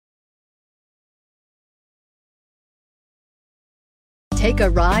Take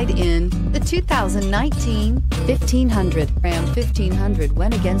a ride in the 2019 1500. Ram 1500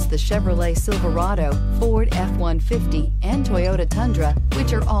 went against the Chevrolet Silverado, Ford F-150, and Toyota Tundra,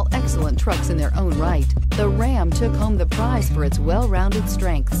 which are all excellent trucks in their own right. The Ram took home the prize for its well-rounded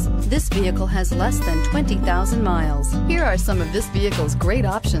strengths. This vehicle has less than 20,000 miles. Here are some of this vehicle's great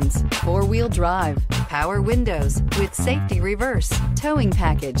options: four-wheel drive, power windows with safety reverse, towing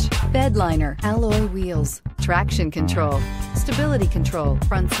package, bed liner, alloy wheels, traction control, stability control,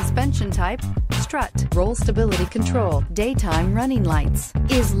 front suspension type, strut, roll stability control, daytime running lights.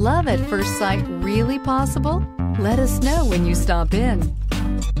 Is love at first sight really possible? Let us know when you stop in.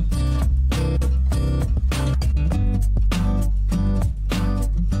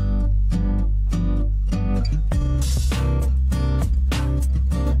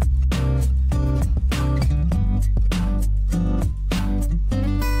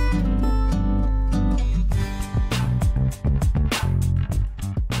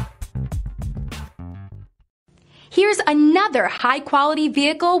 Here's another high-quality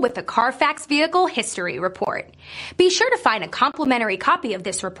vehicle with a Carfax Vehicle History Report. Be sure to find a complimentary copy of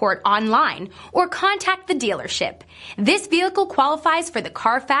this report online or contact the dealership. This vehicle qualifies for the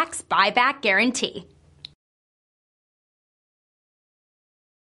Carfax Buyback Guarantee.